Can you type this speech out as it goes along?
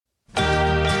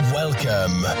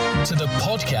Welcome to the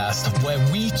podcast where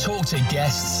we talk to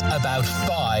guests about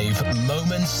 5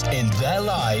 moments in their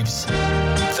lives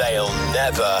they'll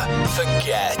never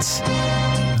forget.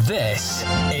 This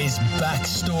is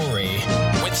Backstory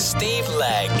with Steve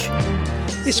Legg.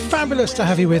 It's fabulous to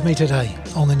have you with me today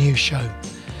on the new show,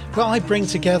 where I bring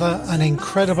together an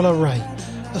incredible array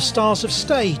of stars of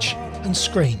stage and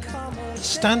screen,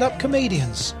 stand-up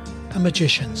comedians and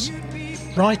magicians,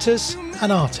 writers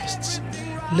and artists,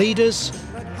 leaders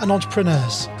and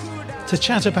entrepreneurs, to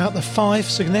chat about the 5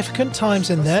 significant times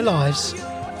in their lives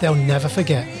they'll never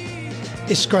forget.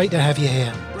 It's great to have you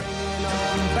here.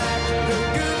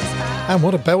 And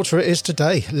what a belter it is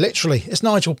today. Literally, it's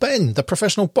Nigel Benn, the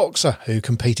professional boxer who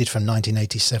competed from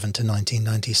 1987 to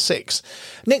 1996.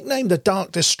 Nicknamed the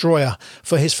Dark Destroyer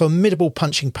for his formidable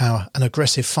punching power and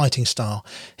aggressive fighting style,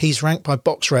 he's ranked by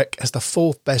BoxRec as the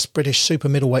 4th best British super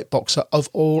middleweight boxer of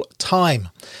all time.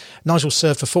 Nigel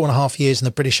served for 4.5 years in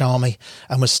the British Army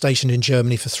and was stationed in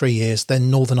Germany for 3 years, then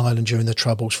Northern Ireland during the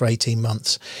Troubles for 18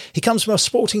 months. He comes from a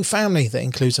sporting family that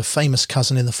includes a famous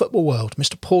cousin in the football world,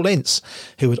 Mr. Paul Ince,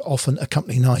 who would often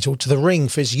accompany Nigel to the ring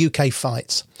for his UK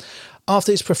fights.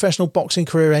 After his professional boxing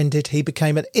career ended, he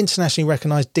became an internationally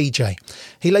recognised DJ.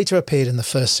 He later appeared in the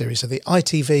first series of the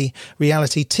ITV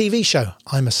reality TV show,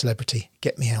 I'm a Celebrity,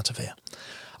 Get Me Out of Here.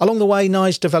 Along the way,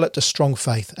 Nige developed a strong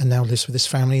faith and now lives with his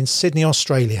family in Sydney,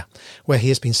 Australia, where he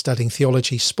has been studying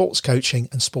theology, sports coaching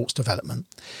and sports development.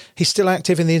 He's still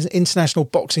active in the international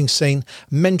boxing scene,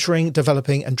 mentoring,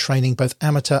 developing and training both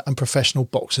amateur and professional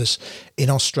boxers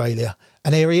in Australia.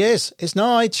 And here he is. It's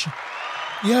Nige.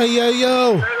 Yo, yo,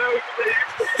 yo. Hello,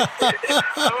 Steve.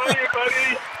 How are you,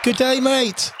 buddy? Good day,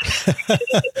 mate.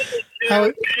 Yeah,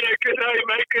 good day,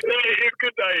 mate. Good day.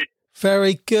 Good day.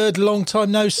 Very good. Long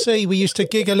time no see. We used to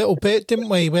gig a little bit, didn't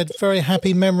we? We had very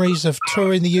happy memories of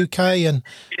touring the UK and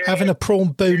having a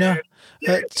prawn booner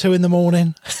at 2 a.m. Yeah,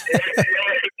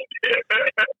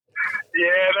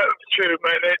 that's true,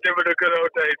 mate. They were the good old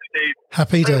days, Steve.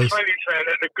 Happy days. I'm funny saying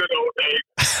that, the good old days.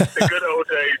 The good old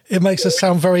days. It makes us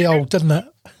sound very old, doesn't it?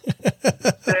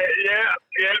 Yeah.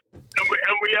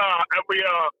 And we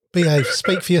are. Behave.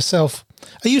 Speak for yourself.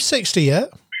 Are you 60 yet?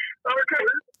 Okay.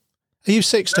 Are you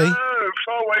 60? No,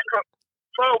 far away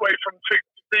from 60.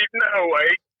 No way.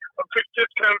 I'm just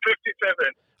turned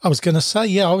 57. I was going to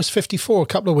say, I was 54 a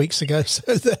couple of weeks ago,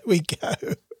 so there we go.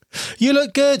 You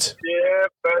look good. Yeah,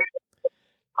 but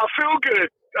I feel good,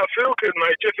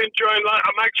 mate. Just enjoying life.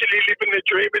 I'm actually living the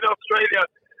dream in Australia.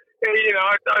 Yeah, you know,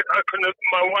 I couldn't.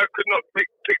 My wife could not pick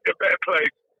a better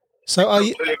place. So are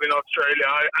you to live in Australia?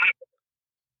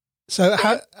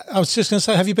 I was just going to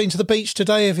say, have you been to the beach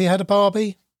today? Have you had a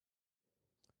barbie?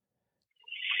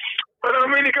 I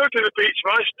don't really go to the beach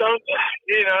much. Don't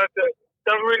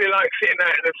really like sitting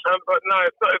out in the sun. But no,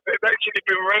 it's actually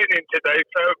been raining today.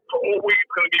 So for all week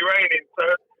it's going to be raining. So,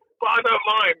 but I don't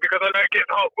mind because I know it gets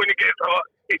hot. When it gets hot,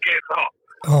 it gets hot.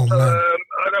 Oh man!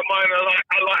 I don't mind.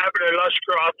 I like having a lush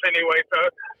grass anyway. So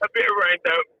a bit of rain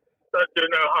don't do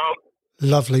no harm.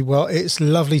 Lovely. Well, it's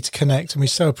lovely to connect, and we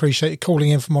so appreciate you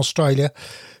calling in from Australia.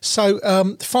 So,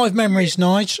 5 Memories,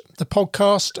 Nige, the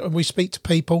podcast, and we speak to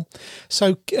people.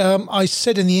 So, I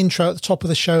said in the intro at the top of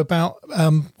the show about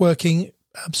being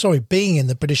in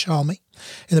the British Army.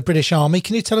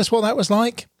 Can you tell us what that was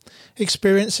like?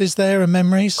 Experiences there and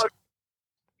memories?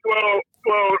 Well,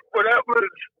 that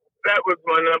was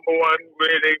my number one,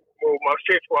 really. Well, my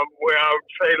 5th one, where I would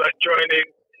say like joining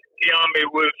the army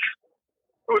was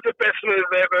the best move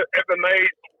ever made,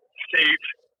 Steve.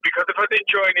 Because if I didn't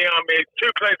join the army,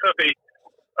 2 places I'd be.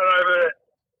 I'd either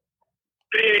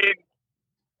been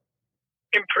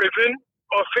in prison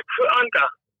or 6 foot under.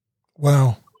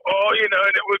 Wow. Or and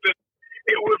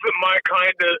it wasn't my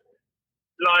kind of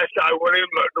life that I wanted.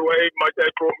 The way my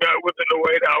dad brought me up, it wasn't the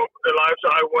life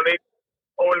that I wanted.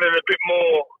 I wanted a bit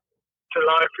more to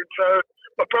life, and so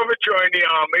my brother joined the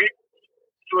army.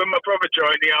 So when my brother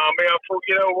joined the army, I thought,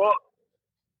 you know what?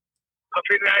 I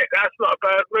think that's not a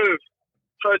bad move.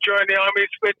 So I joined the army,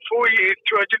 spent 4 years,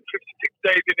 256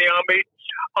 days in the army.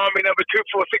 Army number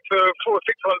 24617,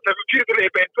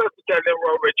 Fusilier Band, 1st Battalion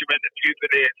Royal Regiment of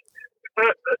Fusiliers.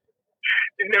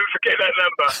 You never forget that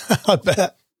number. I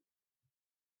bet.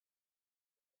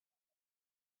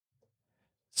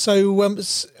 So you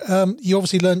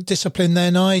obviously learned discipline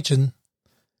there, Nige, and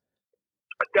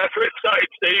that's where it started,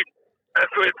 Steve.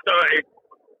 That's where it started.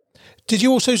 Did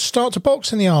you also start to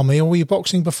box in the army, or were you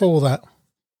boxing before that?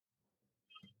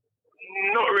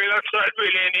 Not really. I started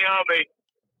really in the army.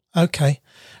 Okay.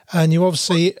 And you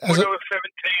obviously... When I was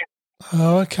 17.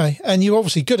 Oh, okay. And you're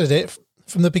obviously good at it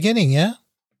from the beginning, yeah?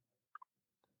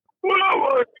 Well, I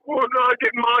was. Well, no, I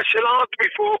did martial arts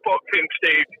before boxing,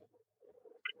 Steve.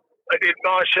 I did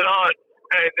martial arts,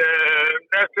 and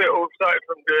that's it. All started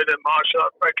from doing the martial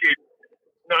arts back in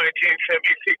 1976.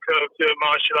 I was doing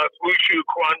martial arts, Wushu,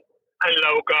 Kwan, and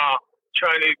Logar,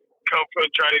 Chinese Kung Fu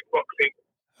and Chinese boxing.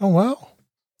 Oh, wow.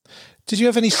 Did you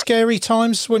have any scary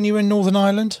times when you were in Northern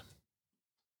Ireland?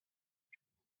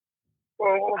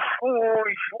 Well,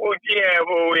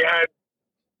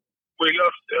 we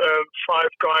lost 5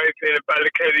 guys in a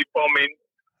Ballykelly bombing,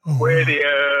 where they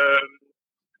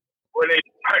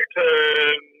packed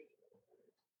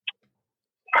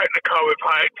the car with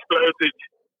high explosives,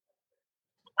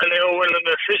 and they all went on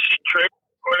a fishing trip.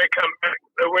 When they come back,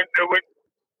 they went to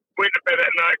bed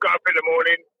at night, got up in the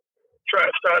morning, tried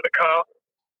to start the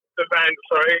van,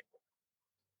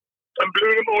 and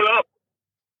blew them all up.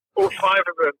 All 5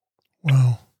 of them.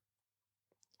 Wow.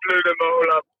 Blew them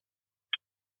all up.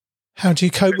 How do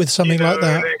you cope with something like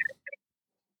that?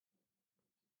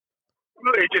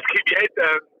 You just keep your head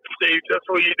down, Steve. That's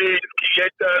all you do. Just keep your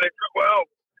head down and go, well.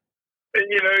 And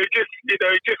you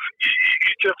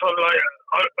just on like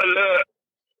alert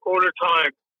all the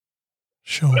time.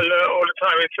 Sure. Alert all the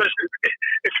time, especially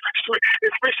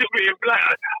being black.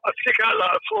 I stick out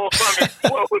like a sore thumb.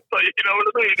 Well, you know what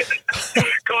I mean?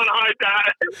 Can't hide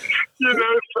that. So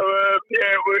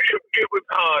it was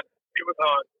hard. It was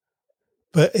hard.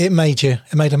 But it made you.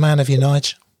 It made a man of you,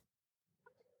 Nige.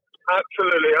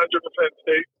 Absolutely, 100%,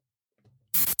 Steve.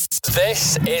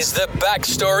 This is the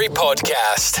Backstory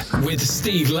Podcast with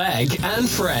Steve Legg and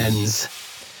friends.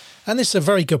 And this is a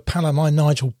very good pal of mine,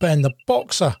 Nigel Benn, the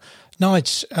boxer.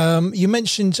 Nige, you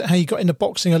mentioned how you got into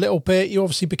boxing a little bit. You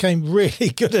obviously became really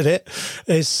good at it.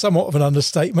 It's somewhat of an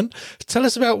understatement. Tell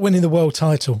us about winning the world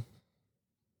title.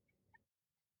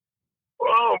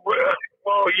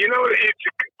 Well, it's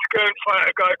to go and fight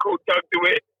a guy called Doug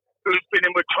DeWitt, who's been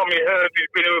in with Tommy Hearns,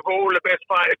 who's been in with all the best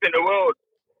fighters in the world.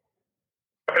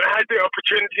 And I had the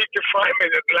opportunity to fight him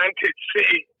in Atlantic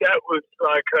City. That was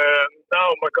like,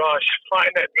 oh my gosh,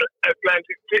 fighting at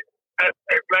Atlantic City.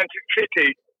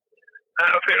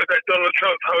 I think it was at Donald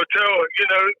Trump's hotel,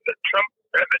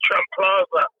 at the Trump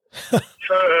Plaza.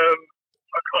 So,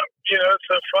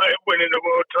 winning the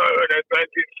world title in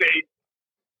Atlantic City,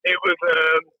 it was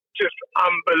just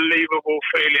unbelievable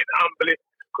feeling.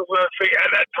 Because I think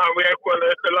at that time we had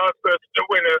the last person to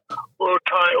win a world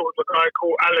title was a guy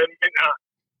called Alan Minter,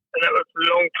 and that was a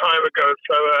long time ago.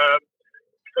 So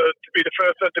to be the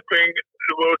first one to bring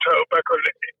the world title back on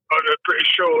the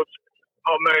British shores,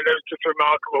 oh man, that was just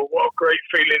remarkable. What a great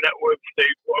feeling that was,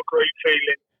 Steve. What a great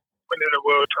feeling winning a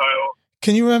world title.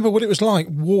 Can you remember what it was like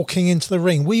walking into the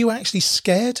ring? Were you actually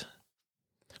scared?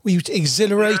 Were you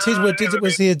exhilarated?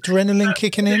 Was the adrenaline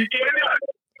kicking in?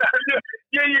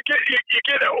 Yeah, you get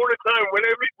it all the time.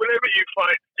 Whenever you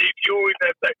fight, Steve, you always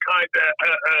have that kind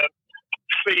of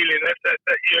feeling that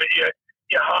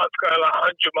your heart's going like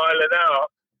 100 miles an hour.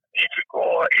 You think,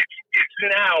 oh, it's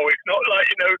now. It's not like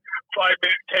 5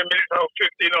 minutes, 10 minutes, or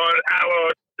 15 or an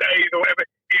hour, or days, or whatever.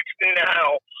 It's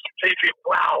now. So you think,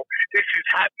 wow, this is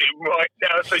happening right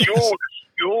now. So you're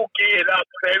all geared up.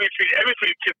 So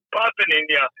everything's just buzzing in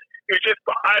you.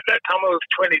 At that time I was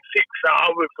 26, so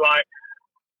I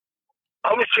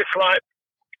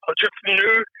just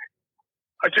knew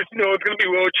I was going to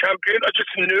be world champion. I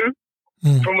just knew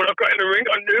from when I got in the ring.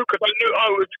 I knew because I knew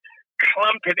I was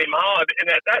clumping him hard. And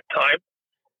at that time,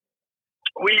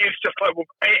 we used to fight with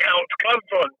 8-ounce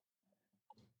clubs on.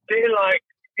 They're like,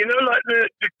 like the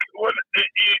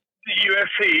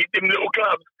UFC, them little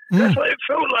gloves. That's what it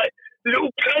felt like. Little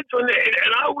pads on it.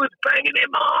 And I was banging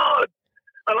him hard.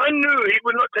 And I knew he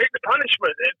would not take the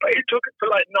punishment, but he took it for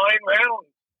like 9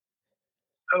 rounds.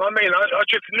 And I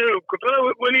just knew, because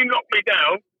when he knocked me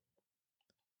down,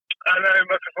 and I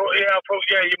must have thought, you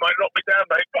might knock me down,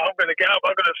 mate, but I'm going to get up,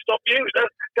 I'm going to stop you.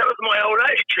 That was my whole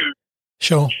attitude.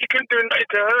 Sure. He couldn't do nothing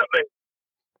to hurt me.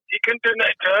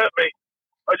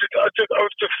 I was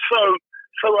just so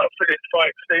up for this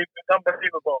fight, Steve. It's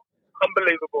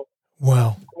unbelievable.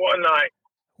 Wow. What a night.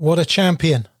 What a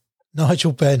champion.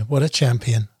 Nigel Benn, what a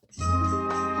champion.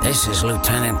 This is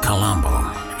Lieutenant Colombo,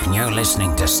 and you're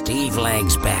listening to Steve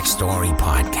Legg's Backstory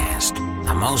Podcast.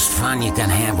 The most fun you can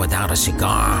have without a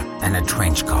cigar and a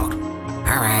trench coat.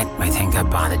 All right, I think I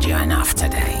bothered you enough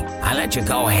today. I'll let you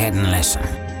go ahead and listen.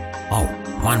 Oh,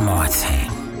 one more thing.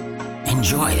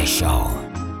 Enjoy the show.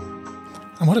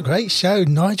 And what a great show.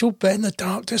 Nigel Benn, the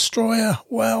Dark Destroyer.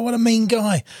 Wow, what a mean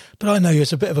guy. But I know you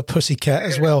as a bit of a pussycat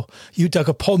as well. You dug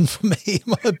a pond for me in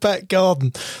my back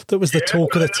garden. That was the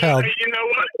talk of the town. You know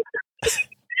what?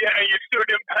 Yeah, you still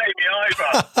didn't pay me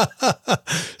either.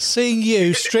 Seeing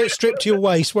you stripped to your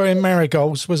waist wearing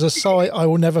marigolds was a sight I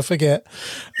will never forget.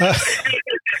 Yeah,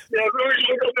 as long as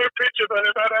you got no pictures on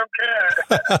it, I don't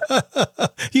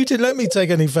care. You didn't let me take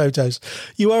any photos.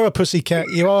 You are a pussycat.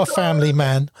 You are a family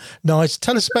man. Nice.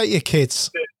 Tell us about your kids.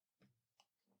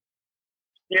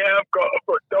 Yeah, I've got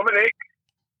Dominic,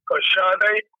 got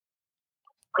Sade,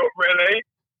 got Renee,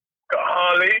 got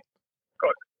Harley,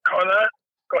 got Connor,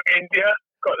 got India,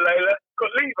 got Layla, got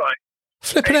Levi.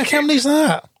 Flipping heck, how many's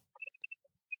that?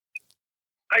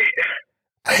 8.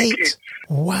 8.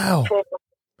 Wow.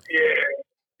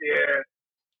 Yeah.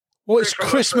 What's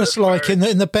Christmas like in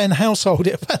the Ben household?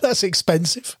 That's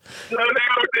expensive. No,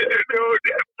 they were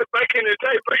back in the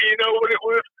day, but you know what it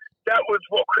was? That was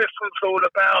what Christmas was all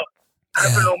about.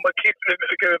 Having all my kids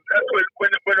living together. That's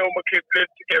when all my kids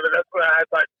lived together. That's when I had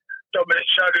like Dominic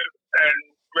Shadow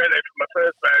and Renee from my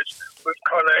first marriage with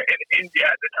Connor in India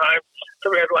at the time.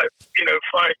 So we had 5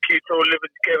 kids all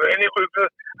living together, and it was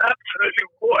absolutely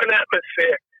what an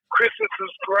atmosphere. Christmas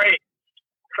was great.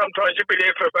 Sometimes you'd be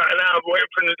there for about an hour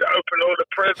waiting for them to open all the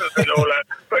presents and all that.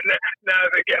 But now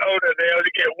they get older, they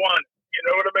only get one. You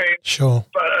know what I mean? Sure.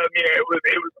 But it was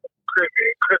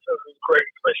Christmas was great,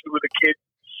 especially with the kids.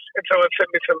 And someone sent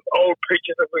me some old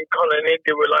pictures of when Connor and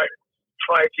India were like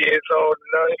 5 years old,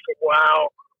 and I thought,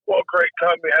 wow, what a great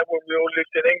time we had when we all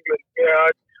lived in England. Yeah,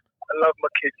 I love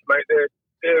my kids, mate.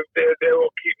 They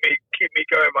all keep me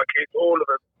going. My kids, all of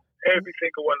them, every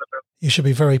single one of them. You should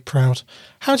be very proud.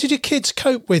 How did your kids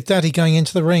cope with Daddy going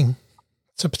into the ring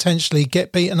to potentially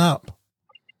get beaten up?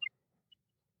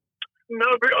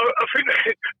 No, but I think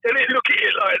they didn't look at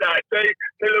it like that. They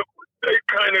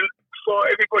kind of saw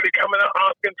everybody coming out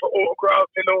asking for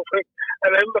autographs and all things,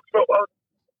 and they must thought, well,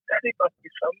 Daddy must be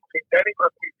something. Daddy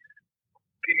must be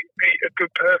a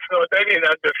good person. Or they didn't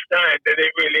understand. They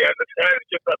didn't really understand. It's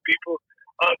just like people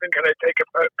asking, can I take a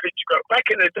picture? Back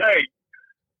in the day,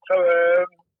 so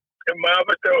and my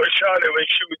other daughter Charlotte, when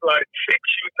she was like 6,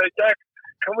 she would say, Dad,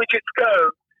 can we just go?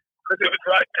 Because it was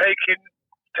like taking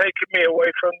me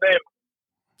away from them.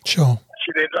 Sure.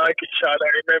 She didn't like it, Charlotte.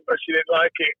 I remember she didn't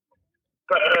like it.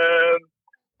 But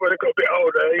when I got a bit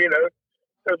older, they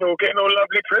was all getting all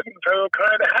lovely presents. They were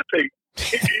kind of happy.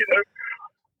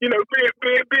 Being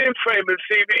famous,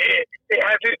 it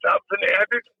has its ups and it has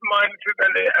its minuses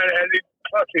and it has its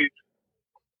pluses.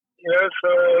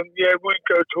 We'd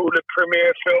go to all the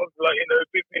premiere films, like,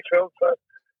 Disney films. So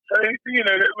we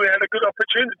had a good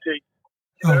opportunity.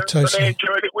 Totally. And they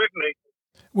enjoyed it with me.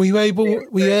 Were you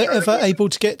ever able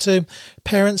to get to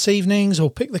parents' evenings or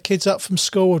pick the kids up from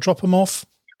school or drop them off?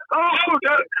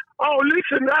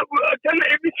 Listen, that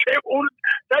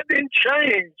didn't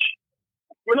change.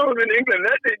 When I was in England,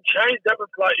 that didn't change. That was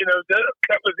like,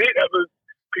 that was it. That was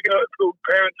picking up at school,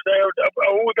 parents' day. I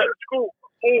was at school,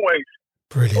 always.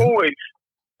 Brilliant. Always.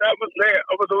 That was there.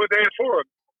 I was always there for them.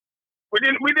 We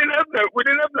didn't have no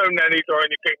nannies or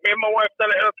anything. Me and my wife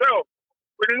done it ourselves.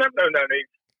 We didn't have no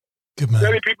nannies. Good man. The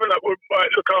only people that would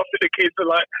look after the kids were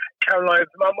like Caroline's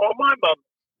mum or my mum.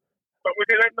 But we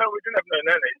didn't have no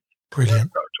nannies.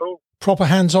 Brilliant. Not at all. Proper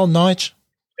hands-on, Nige.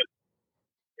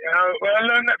 Yeah, well, I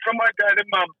learned that from my dad and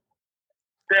mum.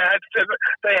 They had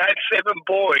 7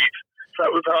 boys. So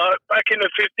it was hard. Back in the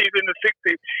 50s and the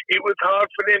 60s, it was hard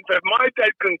for them. So if my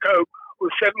dad can cope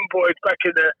with 7 boys back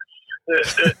in the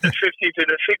 50s and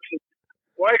the 60s,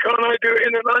 why can't I do it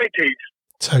in the 90s?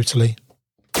 Totally.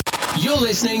 You're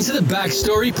listening to the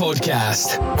Backstory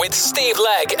Podcast with Steve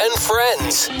Legg and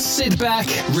friends. Sit back,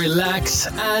 relax,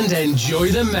 and enjoy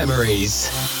the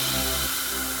memories.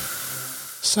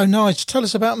 So, Nige, tell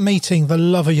us about meeting the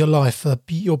love of your life,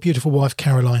 your beautiful wife,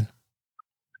 Caroline.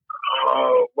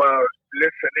 Oh, well,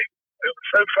 listen, it was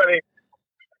so funny.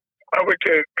 I went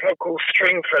to a club called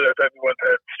Stringfellas. Everyone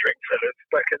heard Stringfellas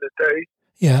back in the day.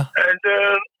 Yeah. And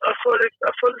I saw this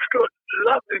girl,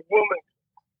 lovely woman,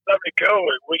 lovely girl,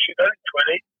 when she's only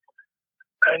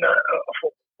 20. And I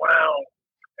thought, wow.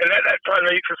 And at that time,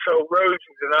 I used to sell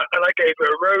roses, and I gave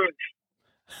her a rose.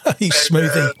 You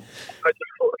smoothie. I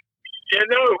just thought, it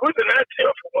wasn't actually.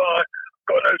 I thought, well, I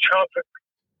got no chance of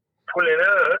pulling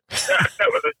her.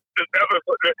 That was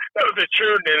a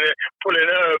tune in it, pulling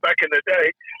her back in the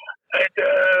day. And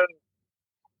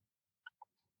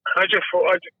I just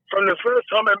thought, from the first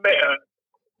time I met her,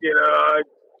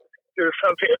 there was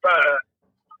something about her.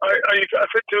 I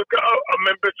said to her, I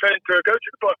remember saying to her, go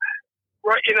to the bar,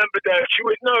 write your number down. She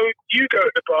went, no, you go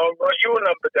to the bar and write your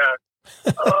number down.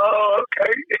 Oh,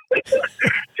 okay.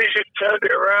 She just turned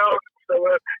it around. So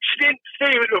she didn't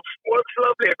see what's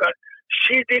lovely about it.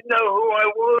 She didn't know who I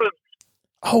was.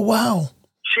 Oh, wow.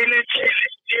 She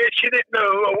didn't know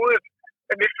who I was.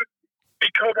 And it's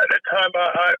because at the time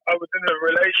I was in a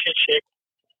relationship.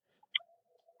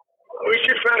 When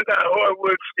she found out who I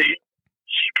was, Steve,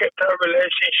 she kept our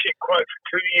relationship quiet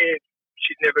for 2 years.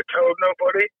 She never told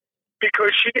nobody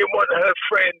because she didn't want her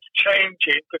friends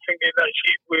changing to thinking that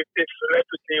she's with this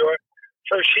celebrity.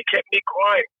 So she kept me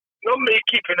quiet. Not me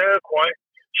keeping her quiet.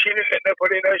 She didn't let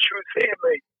nobody know she was seeing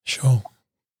me. Sure.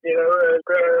 You know,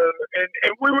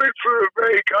 and we went through a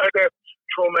very kind of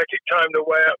traumatic time the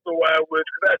way I was.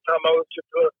 Because that time I was just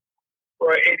a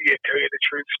idiot, to tell you the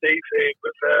truth, Steve. It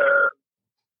was,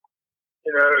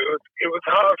 it was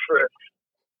hard for us.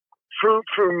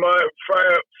 From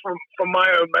my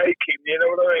own making, you know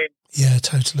what I mean? Yeah,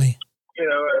 totally. You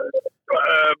know,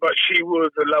 but she was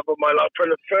the love of my life. For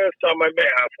the first time I met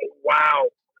her, I thought,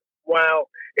 wow.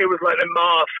 It was like the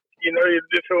Mask, you know,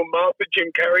 the film Mask with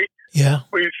Jim Carrey. Yeah.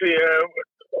 Where you see,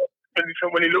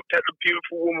 when he looked at the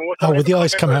beautiful woman. With the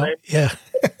eyes come out. Yeah.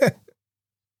 That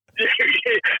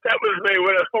was me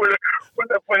when I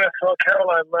saw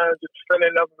Caroline, man, just fell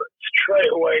in love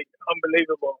straight away.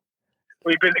 Unbelievable.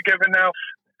 We've been together now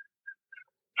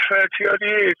 30 odd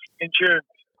years in June.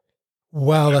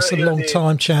 Wow, that's a long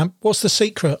time, champ. What's the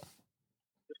secret?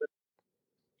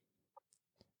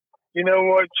 You know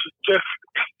what?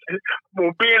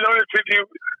 Being honest with you,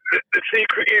 the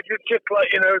secret is it's just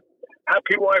like, you know,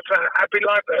 happy wife, happy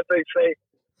life, as they say.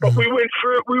 But we went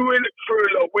through a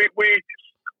lot.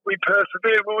 We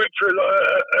persevered. We went through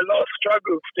a lot of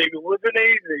struggles, Steve. It wasn't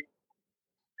easy.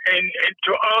 And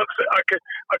to answer, I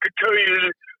could tell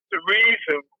you the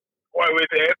reason why we're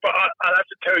there, but I'll have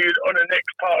to tell you on the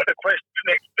next part of the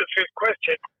fifth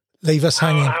question. Leave us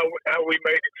hanging. How we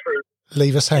made it through.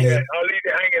 Leave us hanging. Yeah, I'll leave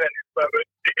you hanging at this moment.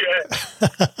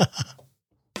 Yeah.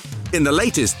 In the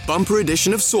latest bumper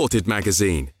edition of Sorted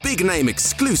magazine, big name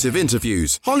exclusive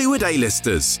interviews, Hollywood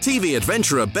A-listers, TV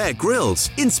adventurer Bear Grylls,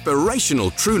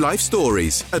 inspirational true life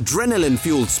stories,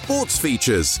 adrenaline-fueled sports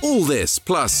features, all this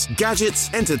plus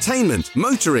gadgets, entertainment,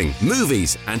 motoring,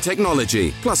 movies and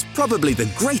technology, plus probably the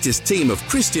greatest team of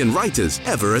Christian writers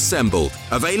ever assembled.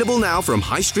 Available now from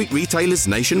high street retailers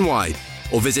nationwide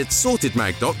or visit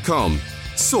sortedmag.com.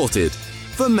 Sorted.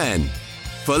 For men.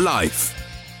 For life.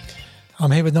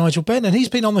 I'm here with Nigel Benn, and he's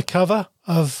been on the cover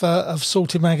of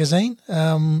Sorted magazine.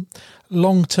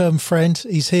 Long-term friend.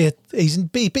 He's here. He's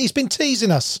been teasing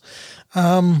us.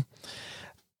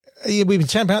 We've been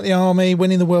chatting about the army,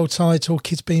 winning the world title,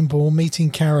 kids being born, meeting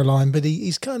Caroline, but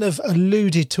he's kind of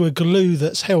alluded to a glue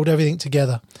that's held everything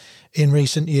together in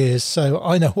recent years. So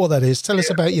I know what that is. Tell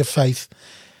us about your faith,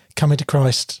 coming to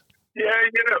Christ. Yeah,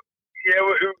 it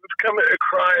was coming to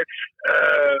Christ,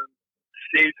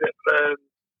 Steve,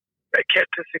 that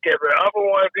kept us together.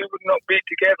 Otherwise, we would not be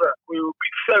together. We would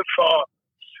be so far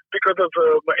because of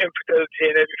my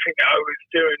infidelity and everything that I was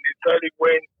doing. It's only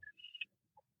when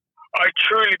I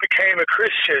truly became a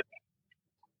Christian,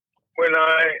 when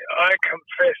I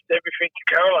confessed everything to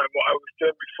Caroline, what I was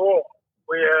doing before.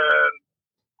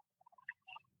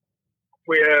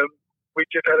 We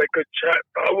just had a good chat.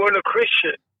 But I wasn't a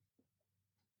Christian.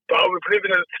 But I was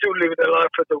still living a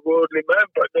life as a worldly man.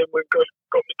 But then when God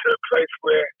got me to a place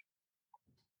where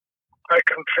I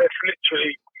confessed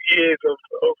literally years of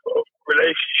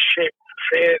relationships,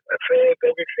 affairs,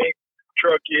 everything,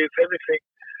 drug use, everything.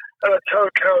 And I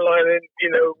told Caroline, and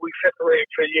we separated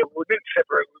for a year. We didn't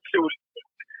separate.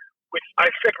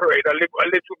 I separated. I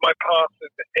lived with my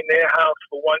pastors in their house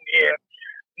for 1 year.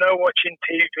 No watching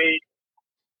TV,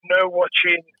 no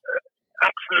watching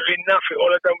absolutely nothing.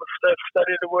 All I done was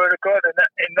study the Word of God, and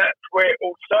that's where it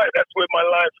all started. That's where my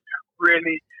life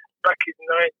really, back in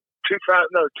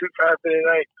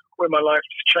 2008, where my life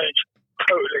just changed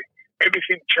totally.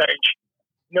 Everything changed.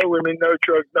 No women, no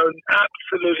drugs, no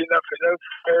absolutely nothing, no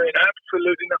swearing,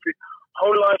 absolutely nothing.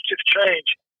 Whole life just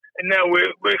changed. And now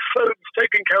we're so, it's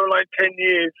taken Caroline 10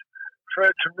 years for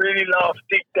her to really laugh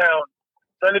deep down.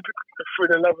 It's only through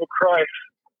the love of Christ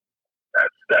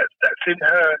that's in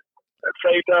her that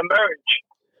saved our marriage.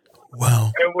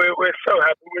 Wow. And we're so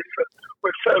happy.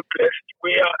 We're so blessed.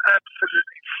 We are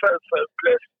absolutely so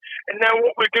blessed. And now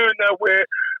what we do now, me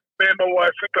and my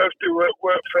wife, we both do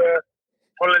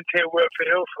volunteer work for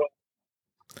Hillsong.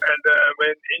 And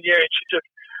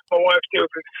my wife deals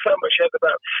with so much. She has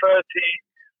about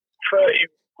 30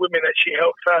 women that she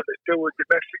helps out that deal with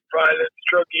domestic violence,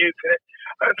 drug use,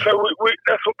 and so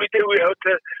that's what we do. We help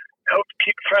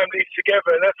keep families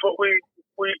together, and that's what we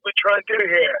try and do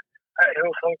here at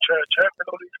Hillsong Church, helping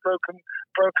all these broken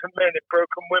men and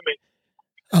broken women.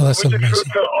 Oh, that's amazing. We're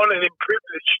just so honoured and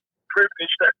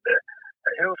privileged that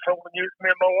Hillsong would use me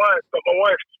and my wife. But my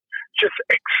wife just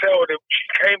excelled. She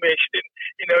came here. She didn't,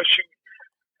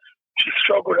 she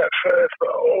struggled at first,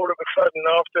 but all of a sudden,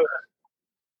 after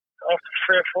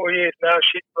 3 or 4 years now,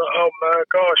 oh my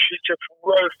gosh, she just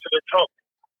rose to the top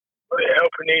of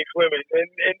helping these women. And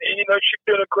you know, she's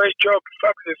doing a great job,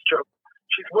 fabulous job.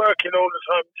 She's working all the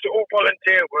time. It's all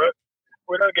volunteer work.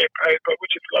 We don't get paid, but we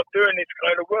just love doing this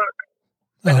kind of work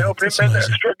and helping men that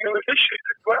are struggling with issues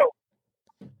as well.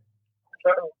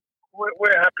 So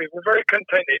we're happy. We're very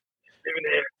contented living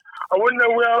here. I wouldn't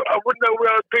know where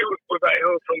I'd be without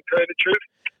Hillsong, to tell you the truth.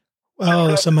 Oh,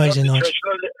 that's amazing, Nigel.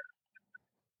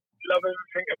 Love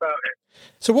everything about it.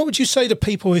 So what would you say to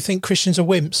people who think Christians are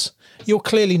wimps? You're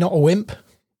clearly not a wimp.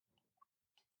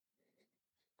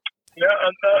 Yeah,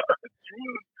 and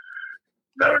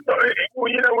no.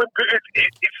 Well, you know,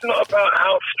 it's not about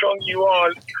how strong you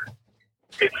are.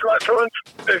 It's like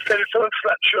they said, if someone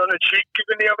slaps you on the cheek,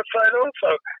 give the other side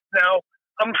also. Now,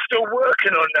 I'm still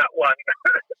working on that one.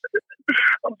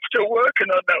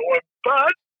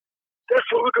 But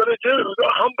that's what we've got to do. We've got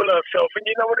to humble ourselves. And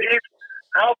you know what it is?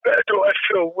 How better do I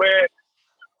feel where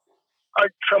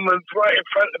someone's right in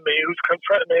front of me who's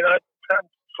confronting me and I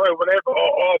sorry, whatever,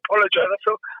 or apologise. I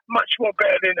feel much more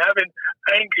better than having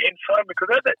anger inside me,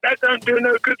 because that don't do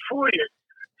no good for you.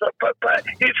 So, but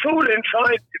it's all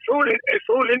inside. It's all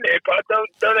in there. But I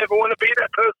don't ever want to be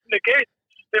that person again.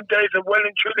 Them days are well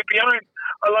and truly behind.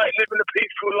 I like living a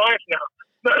peaceful life now.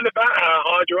 Nothing about how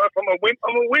hard you are. If I'm a wimp,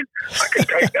 I'm a wimp. I can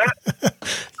take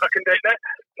that.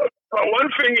 But one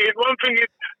thing is,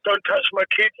 don't touch my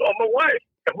kids or my wife,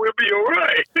 and we'll be all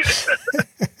right.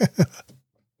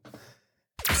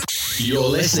 You're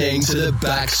listening to the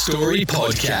Backstory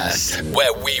Podcast,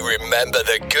 where we remember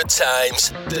the good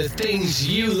times, the things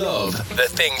you love, the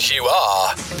things you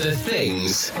are, the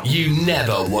things you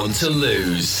never want to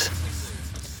lose.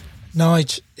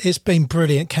 Nige, it's been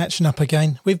brilliant catching up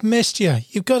again. We've missed you.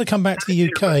 You've got to come back to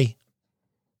the UK.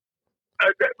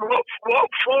 What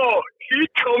for? You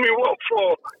tell me what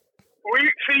for.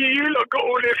 You lot got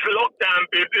all this lockdown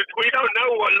business. We don't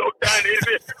know what lockdown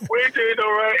is. We're doing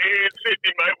all right here in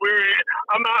Sydney, mate.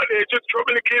 I'm out there just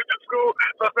dropping the kids at school.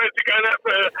 If I fancy going out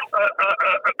for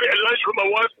a bit of lunch with my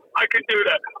wife, I can do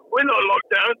that. We're not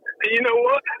locked down. And you know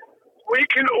what? We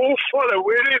can all follow.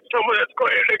 Where there's someone that's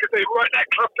got it, they can say, right,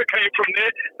 that cluster came from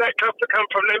there, that cluster come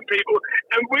from them people,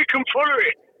 and we can follow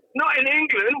it. Not in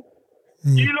England.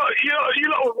 You lot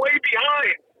are way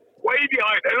behind.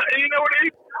 And you know what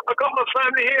it is? I got my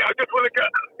family here. I just want to go.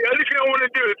 The only thing I want to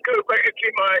do is go back and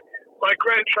see my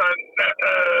grandson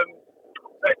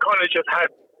that Connor just had.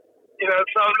 You know,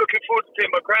 so I'm looking forward to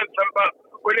seeing my grandson. But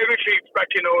when everything's back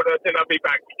in order, then I'll be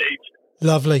back, Steve.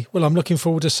 Lovely. Well, I'm looking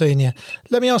forward to seeing you.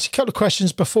 Let me ask you a couple of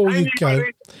questions before you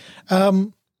go.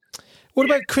 What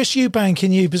about Chris Eubank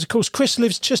in you? Because, of course, Chris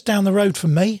lives just down the road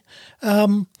from me.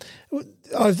 A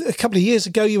couple of years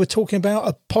ago, you were talking about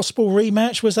a possible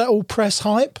rematch. Was that all press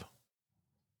hype?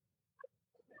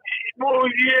 Well,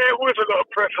 yeah, it was a lot of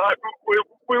press hype. We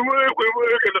were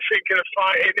going to think of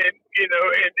fighting, and you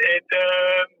know,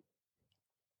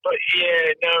 but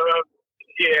yeah, no,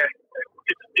 yeah,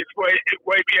 it's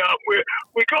way beyond.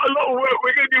 We got a lot of work.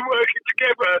 We're going to be working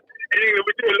together. And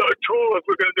we do a lot of tours.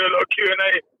 We're going to do a lot of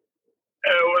Q&A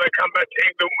when I come back to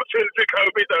England. As soon as the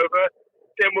COVID's over,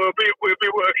 then we'll be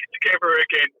working together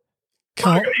again.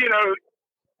 You know,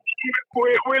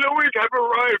 we'll always have a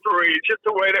rivalry. It's just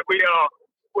the way that we are.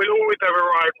 We'll always have a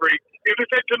rivalry. If you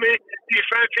said to me, "Do you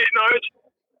fancy it, Nige?"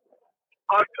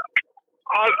 I'd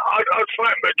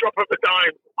fight him at drop of a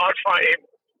dime. I'd fight him.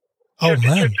 Oh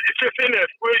man! It's just in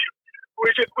us.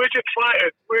 We're just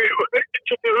fighters. It's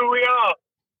just who we are.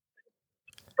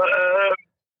 But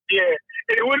yeah,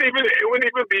 it wouldn't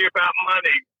even be about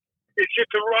money. It's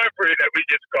just a rivalry that we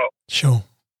just got. Sure. Do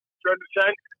you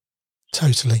understand?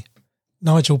 Totally.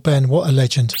 Nigel Benn, what a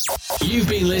legend. You've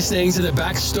been listening to the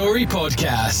Backstory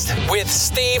Podcast with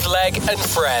Steve Legg and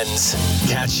friends.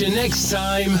 Catch you next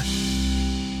time.